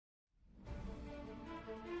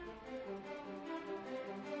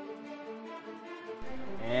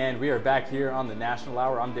And we are back here on the National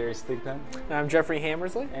Hour. I'm Darius Thigpen. And I'm Jeffrey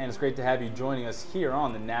Hammersley. And it's great to have you joining us here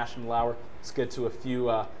on the National Hour. Let's get to a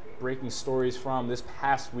few breaking stories from this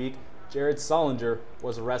past week. Jared Sullinger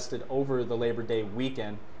was arrested over the Labor Day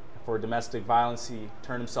weekend for domestic violence. He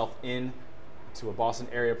turned himself in to a Boston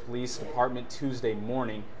area police department Tuesday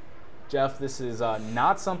morning. Jeff, this is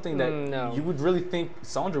not something that you would really think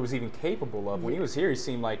Sullinger was even capable of. When he was here, he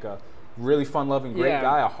seemed like a really fun-loving, great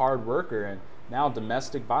guy, a hard worker, and now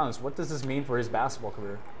domestic violence. What does this mean for his basketball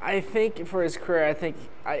career? I think for his career,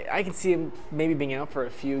 I can see him maybe being out for a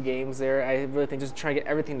few games there. I really think just trying to get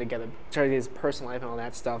everything together, try to get his personal life and all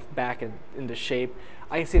that stuff back into shape.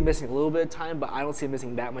 I can see him missing a little bit of time, but I don't see him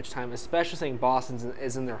missing that much time, especially saying Boston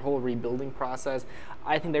is in their whole rebuilding process.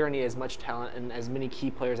 I think they're going to need as much talent and as many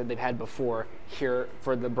key players that they've had before here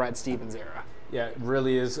for the Brad Stevens era. Yeah, it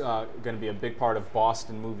really is going to be a big part of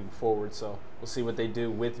Boston moving forward, so we'll see what they do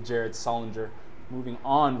with Jared Sullinger. Moving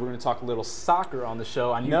on, we're going to talk a little soccer on the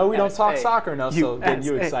show. I know we don't talk soccer enough, so getting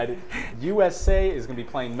you excited. USA is going to be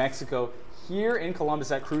playing Mexico here in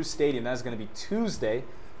Columbus at Cruz Stadium. That's going to be Tuesday.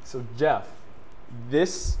 So, Jeff,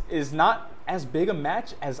 this is not as big a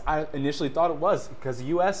match as I initially thought it was because the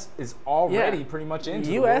U.S. is already pretty much into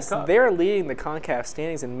the World Cup. They're leading the CONCACAF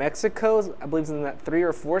standings, and Mexico's, I believe, is in that 3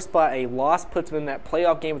 or 4 spot. A loss puts them in that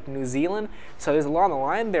playoff game with New Zealand, so there's a lot on the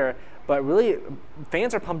line there. But really,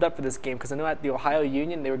 fans are pumped up for this game because I know at the Ohio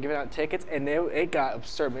Union they were giving out tickets, and it got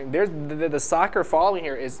absurd. I mean, the soccer following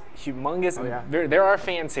here is humongous. Oh, yeah. There are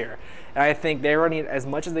fans here, and I think they're running as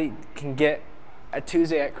much as they can get at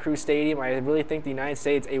Tuesday at Cruz Stadium. I really think the United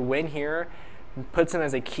States, a win here, puts them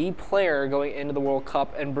as a key player going into the World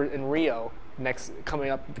Cup in Rio coming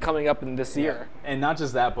up in this year. And not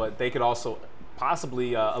just that, but they could also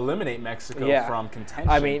possibly eliminate Mexico from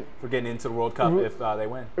contention for getting into the World Cup if they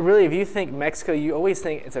win. Really, if you think Mexico, you always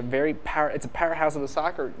think it's a powerhouse of the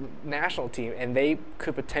soccer national team, and they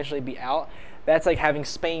could potentially be out. That's like having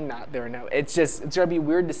Spain not there now. It's going to be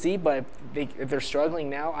weird to see, but if they're struggling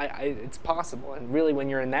now, it's possible. And really, when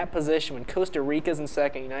you're in that position, when Costa Rica's in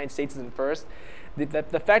second, United States is in first,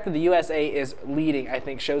 the fact that the USA is leading, I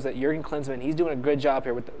think, shows that Jurgen Klinsmann, he's doing a good job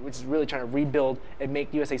here, which is really trying to rebuild and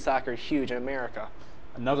make USA soccer huge in America.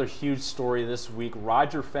 Another huge story this week,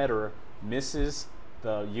 Roger Federer misses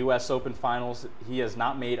the U.S. Open finals. He has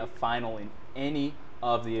not made a final in any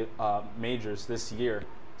of the majors this year.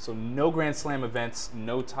 So no Grand Slam events,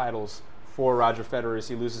 no titles for Roger Federer as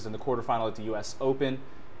he loses in the quarterfinal at the U.S. Open.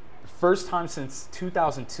 First time since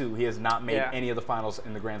 2002 he has not made any of the finals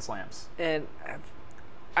in the Grand Slams. And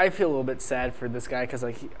I feel a little bit sad for this guy because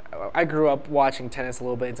I grew up watching tennis a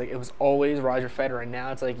little bit. It's like it was always Roger Federer, and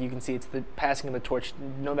now it's like you can see it's the passing of the torch.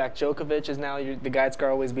 Novak Djokovic is now the guy that's got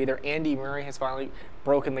to always be there. Andy Murray has finally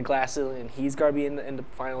broken the glass ceiling, and he's got to be in the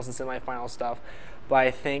finals and semifinal stuff. But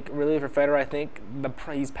I think, really, for Federer, I think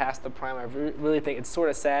he's past the prime. I really think it's sort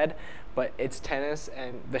of sad, but it's tennis,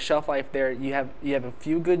 and the shelf life there, you have a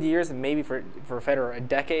few good years, and maybe for Federer, a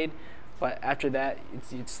decade. But after that,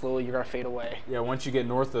 it's slowly you're going to fade away. Yeah, once you get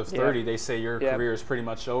north of 30, they say your career is pretty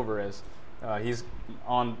much over as he's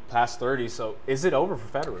on past 30. So is it over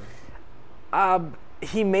for Federer?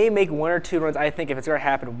 He may make 1 or 2 runs. I think if it's going to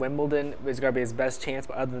happen, Wimbledon is going to be his best chance.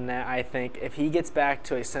 But other than that, I think if he gets back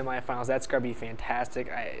to a semifinals, that's going to be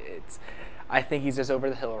fantastic. I think he's just over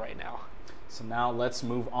the hill right now. So now let's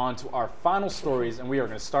move on to our final stories, and we are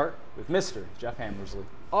going to start with Mr. Jeff Hammersley.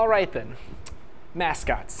 All right then,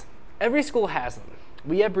 mascots. Every school has them.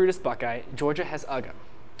 We have Brutus Buckeye. Georgia has Uga.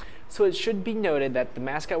 So it should be noted that the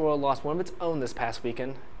mascot world lost one of its own this past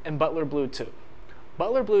weekend, and Butler Blue too.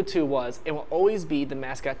 Butler Blue 2 was and will always be the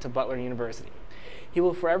mascot to Butler University. He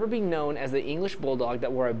will forever be known as the English Bulldog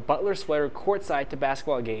that wore a Butler sweater courtside to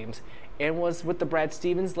basketball games and was with the Brad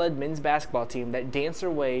Stevens-led men's basketball team that danced their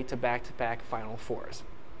way to back-to-back Final Fours.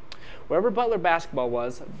 Wherever Butler basketball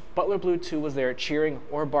was, Butler Blue 2 was there cheering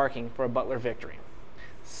or barking for a Butler victory.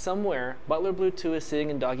 Somewhere, Butler Blue 2 is sitting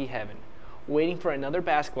in doggy heaven, waiting for another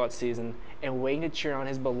basketball season and waiting to cheer on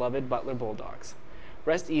his beloved Butler Bulldogs.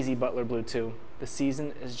 Rest easy, Butler Blue 2. The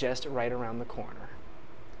season is just right around the corner.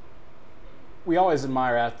 We always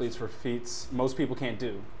admire athletes for feats most people can't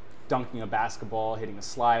do. Dunking a basketball, hitting a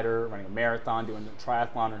slider, running a marathon, doing a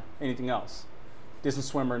triathlon, or anything else. Distance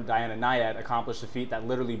swimmer Diana Nyad accomplished a feat that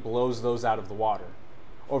literally blows those out of the water.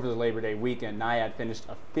 Over the Labor Day weekend, Nyad finished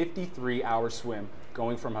a 53-hour swim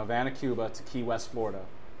going from Havana, Cuba to Key West, Florida.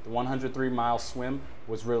 The 103-mile swim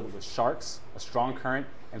was riddled with sharks, a strong current,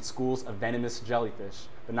 and schools of venomous jellyfish.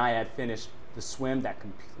 But Nyad finished the swim that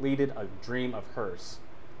completed a dream of hers.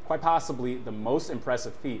 Quite possibly the most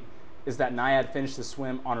impressive feat is that Nyad finished the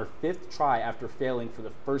swim on her 5th try after failing for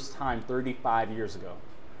the first time 35 years ago.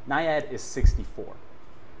 Nayad is 64.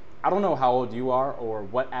 I don't know how old you are or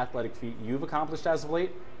what athletic feat you've accomplished as of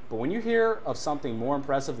late, but when you hear of something more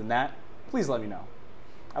impressive than that, please let me know.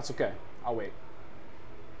 That's okay. I'll wait.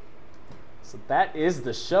 So that is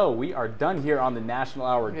the show. We are done here on the National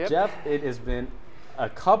Hour. Yep. Jeff, it has been a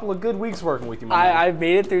couple of good weeks working with you, my man. I've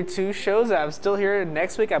made it through 2 shows. I'm still here.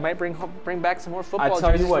 Next week, I might bring back some more football I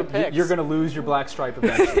tell jerseys you what, for picks. you're going to lose your black stripe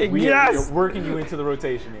eventually. Yes! We're working you into the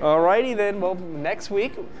rotation here. Alrighty then. Well, next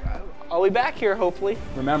week, I'll be back here, hopefully.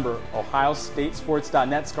 Remember,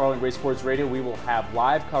 OhioStateSports.net, Scarlet and Gray Sports Radio, we will have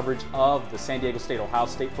live coverage of the San Diego State-Ohio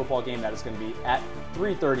State football game. That is going to be at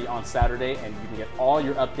 3:30 on Saturday, and you can get all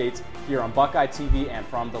your updates here on Buckeye TV and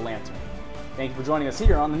from the Lantern. Thank you for joining us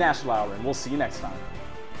here on the National Hour, and we'll see you next time.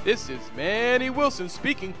 This is Manny Wilson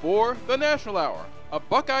speaking for the National Hour, a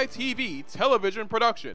Buckeye TV television production.